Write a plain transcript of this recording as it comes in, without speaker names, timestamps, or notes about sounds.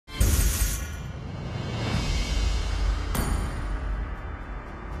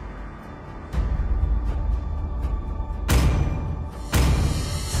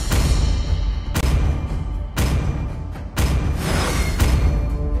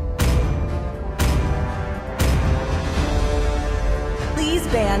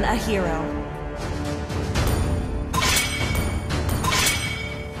ban a hero.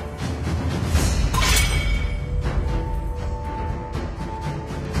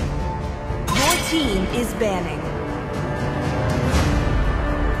 Your team is banning.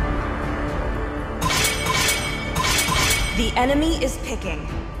 The enemy is picking.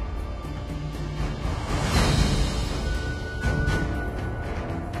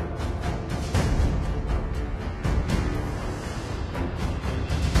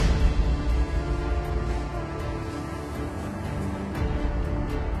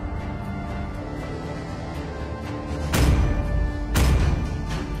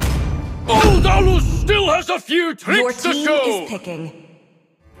 Aldalus still has a few tricks to Your show! team is picking.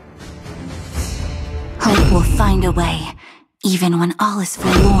 Hope will find a way, even when all is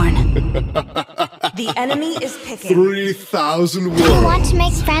forlorn. The enemy is picking. 3,000 worlds. You want to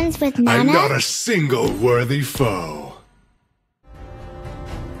make friends with Nana? And not a single worthy foe.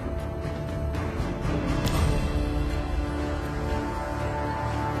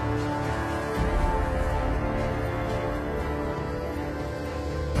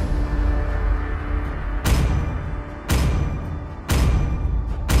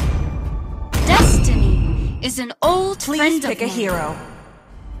 Destiny is an old Please friend pick of a mine. hero.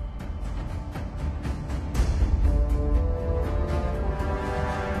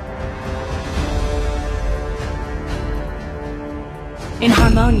 In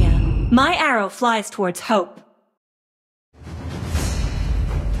Harmonia, my arrow flies towards hope.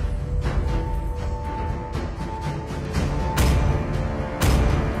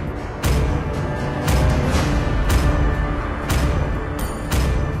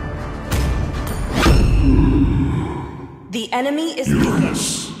 The enemy is picking.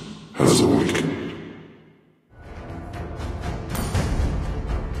 Has awakened.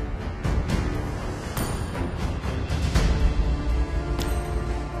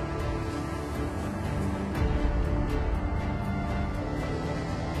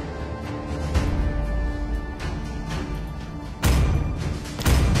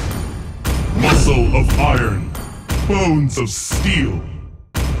 Muscle of iron, bones of steel.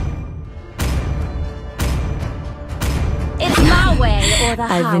 It's my way or the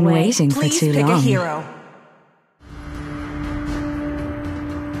highway. I've been waiting for Please too pick a long. hero.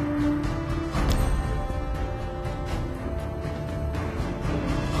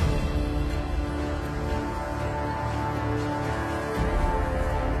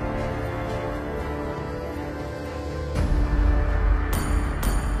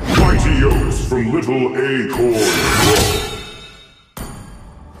 Mighty oaks from little acorn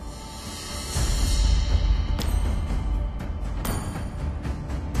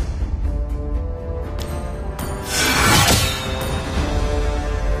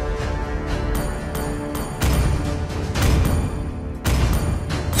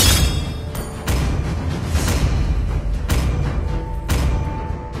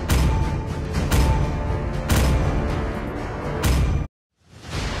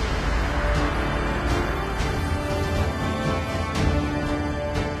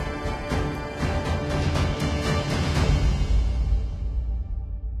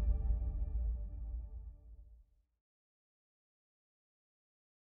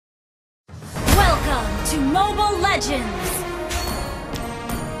grow. Welcome to Mobile Legends!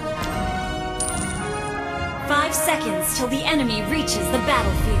 5 seconds till the enemy reaches the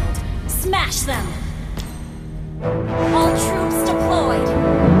battlefield. Smash them! All troops deployed!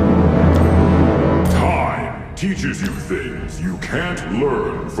 Time teaches you things you can't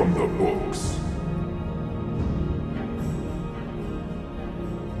learn from the books.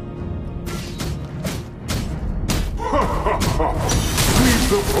 These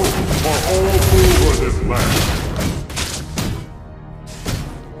the potent are all over this land.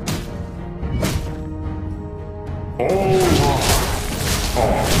 All lives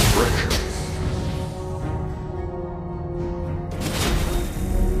are precious.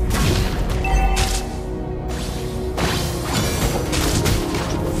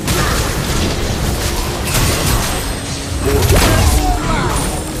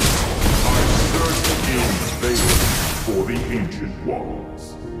 For the ancient ones.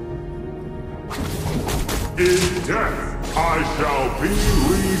 In death, I shall be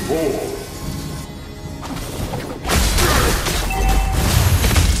reborn.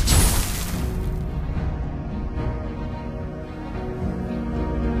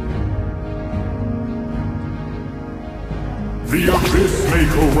 The abyss may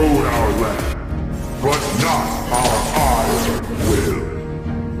corrode our land, but not our iron will.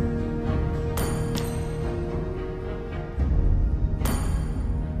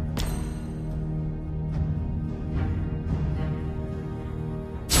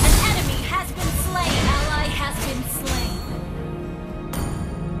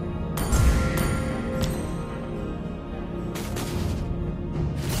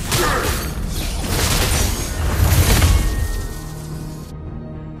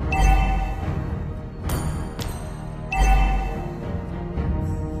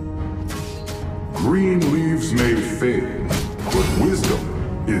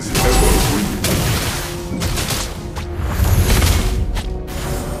 is ever real.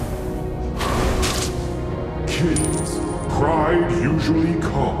 Kids, pride usually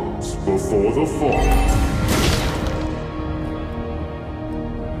comes before the fall.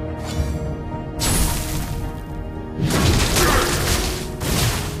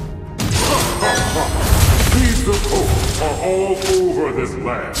 Seeds of hope are all over this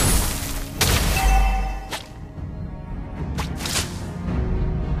land.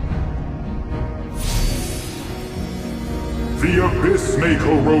 The abyss may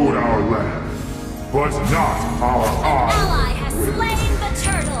corrode our land, but not our eye. An ally has slain the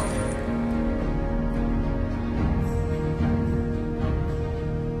turtle.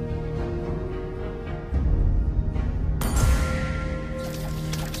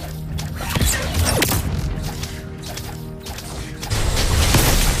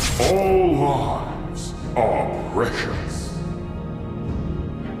 All lives are precious.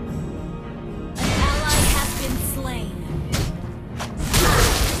 An ally has been slain.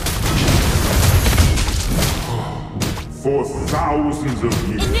 For thousands of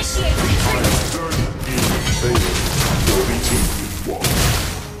years, Initiate retreat. I searched in vain for the ancient one.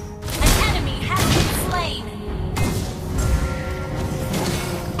 An enemy has been slain.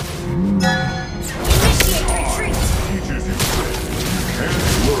 Initiate retreat. Teaches you that you can't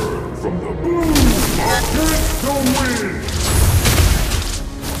learn from the blue against the wind.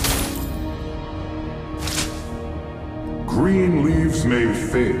 Green leaves may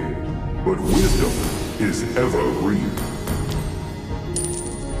fade, but wisdom is evergreen.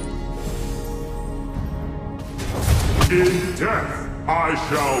 In death, I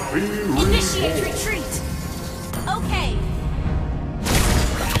shall be Initiate reborn. retreat. Okay.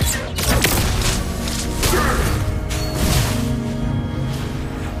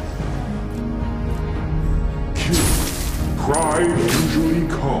 Kids, pride usually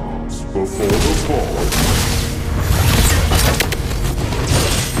comes before the fall.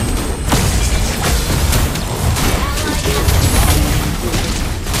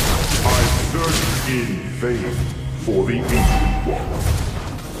 I search in vain for the ancient one.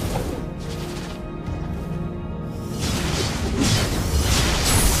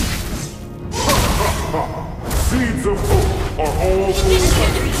 Seeds of hope are all Initiate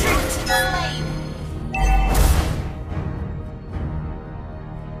over. retreat. Slain.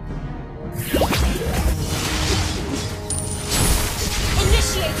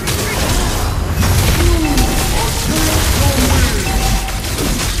 Initiate retreat.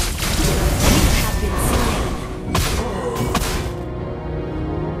 Have been slain.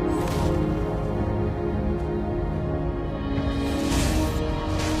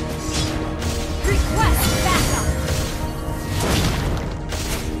 Request backup.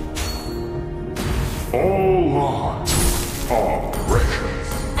 All lives are precious.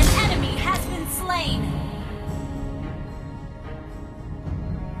 An enemy has been slain.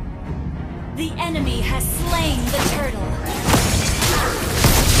 The enemy has slain the turtle.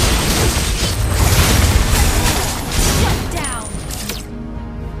 Shut down.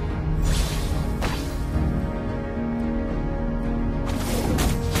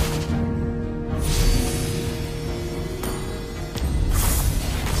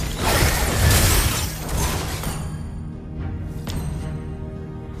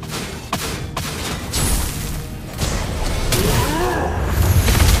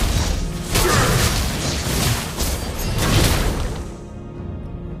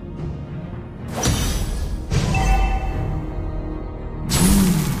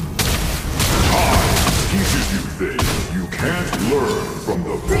 Teaches you things you can't learn from the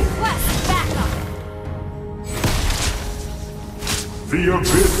book. Request backup. The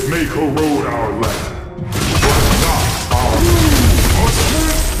abyss may corrode our land, but not our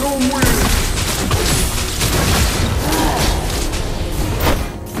against the wind.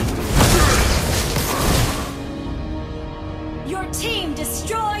 Your team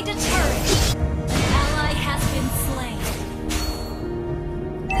destroyed a turret. An ally has been slain.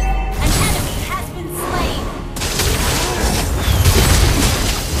 An enemy has been slain.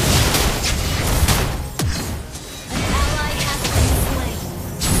 An ally has been slain.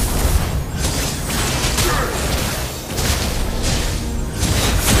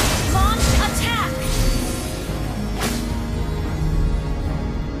 Launch attack.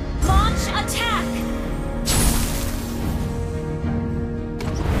 Launch attack.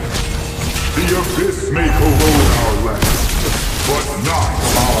 The abyss may corrode our land, but not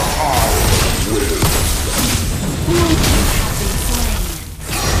our eyes will.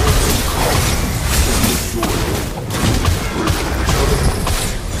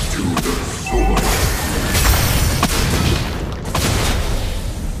 To the sword.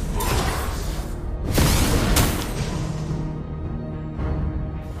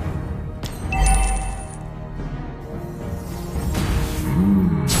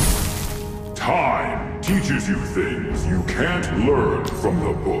 teaches you things you can't learn from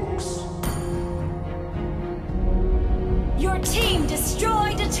the books. Your team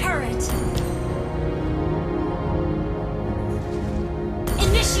destroyed a turret.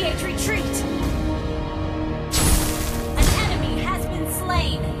 Initiate retreat. An enemy has been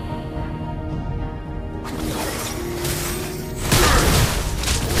slain.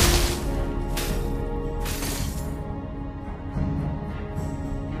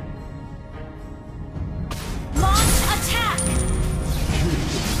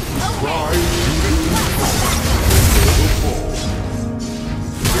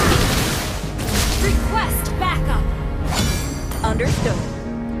 Request backup. Understood.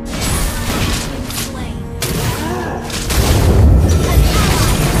 Slain. An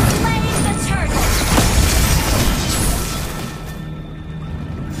ally has slain the turtle.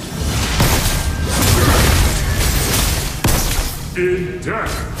 In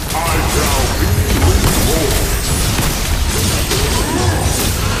death, I shall be reborn.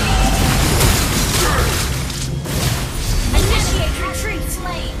 Initiate retreat.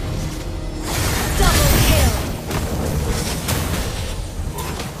 Slain. Double kill.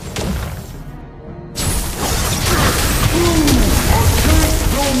 Take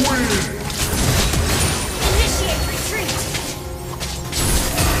the win! Initiate retreat.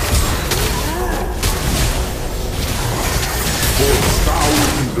 For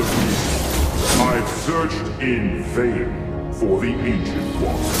thousands of years, I've searched in vain for the Ancient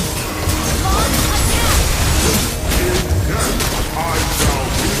One. Launch attack. In death, I shall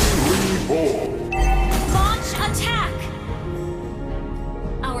be reborn. Launch attack.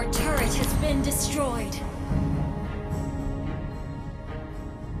 Our turret has been destroyed.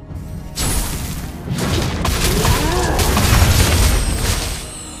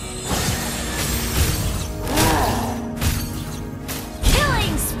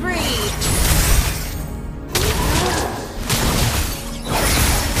 Killing spree.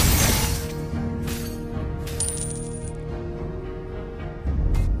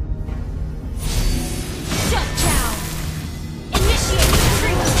 Shut down. Initiate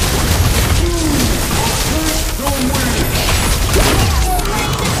retreat. The win!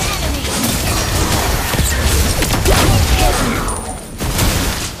 Slain an enemy.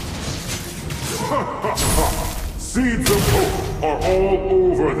 Seeds of hope are all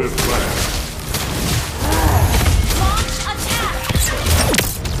over this land. Launch attack.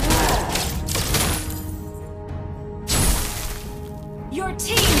 Your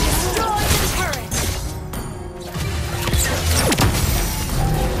team destroyed the turret.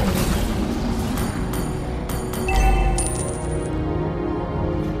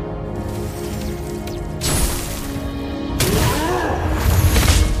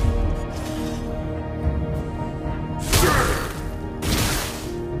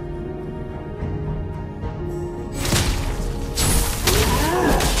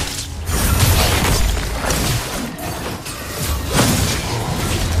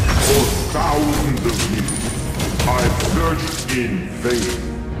 For thousands of years, I've searched in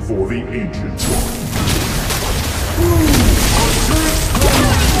vain for the Ancient One.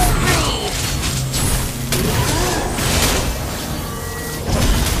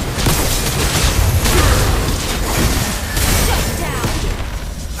 Shut down.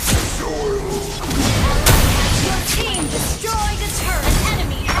 Your team destroyed a turret. An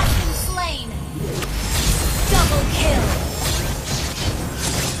enemy has been slain. Double kill.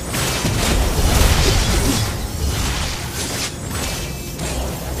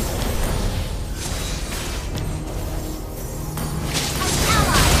 An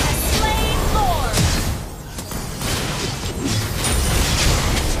ally has slain Lord.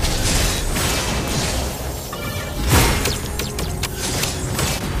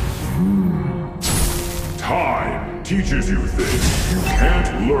 Time teaches you things you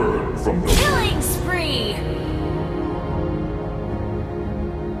can't learn from the books. Killing spree.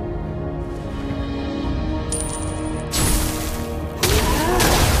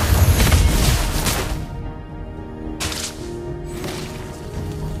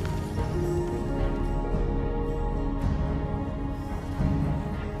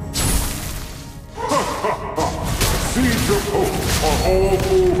 Seeds of hope are all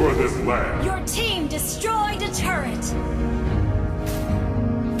over this land. Your team destroyed a turret.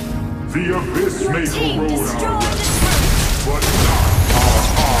 The abyss Your may team corrode destroyed our a land, turret. but not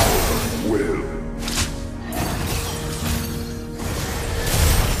our will.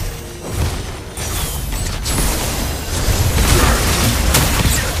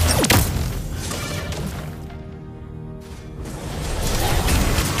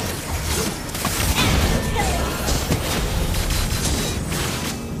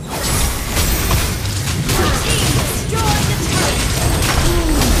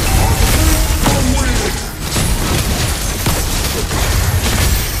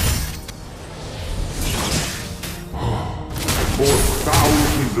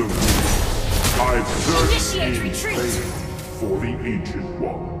 ancient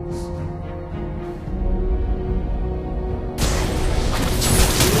ones.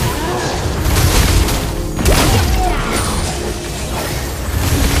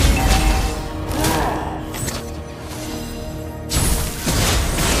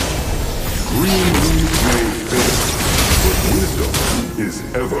 Green leaves may fade, but wisdom is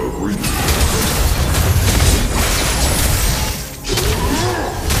evergreen.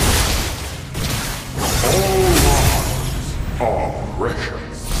 All lives are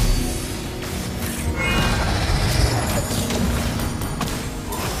precious.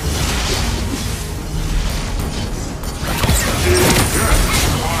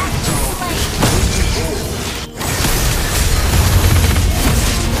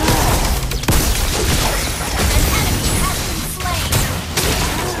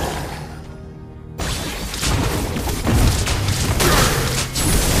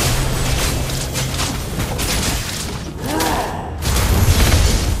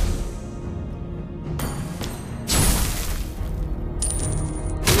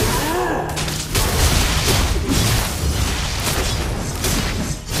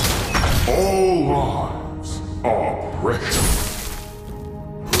 All lives are precious.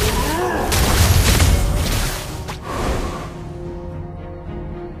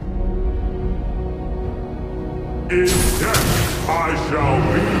 In death I shall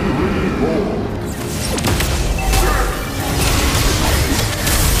be reborn.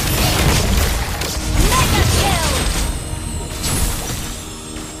 Mega kill!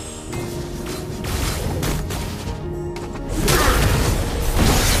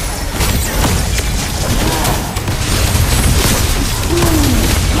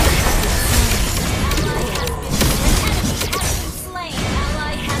 Slain.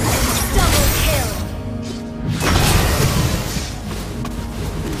 Ally has been double kill.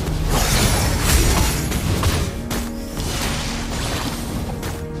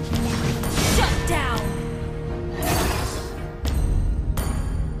 Shut down.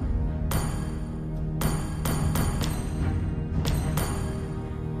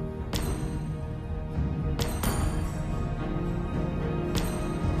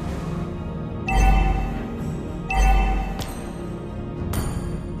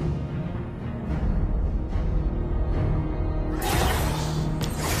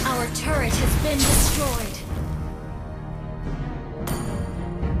 Our turret has been destroyed.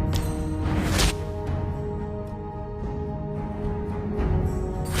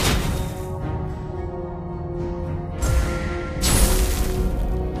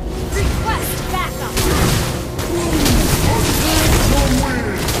 Request backup.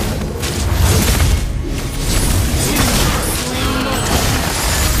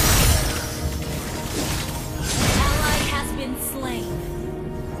 Ally has been slain.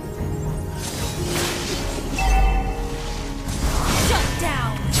 Shut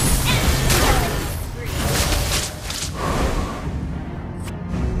down.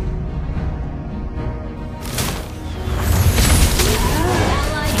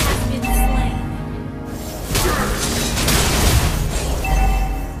 Ally has been slain.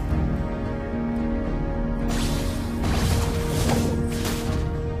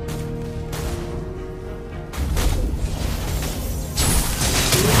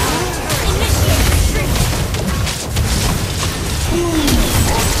 Initiate retreat.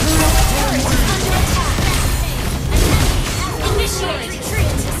 Turret under attack. Initiate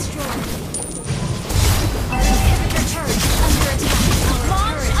retreat. Destroyed. Our inhibitor turret is under attack. Our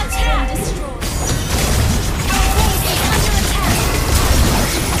launch attack. Destroyed. Our base is under attack.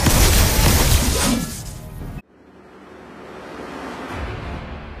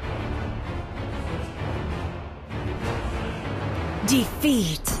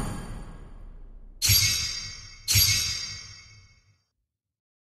 Defeat.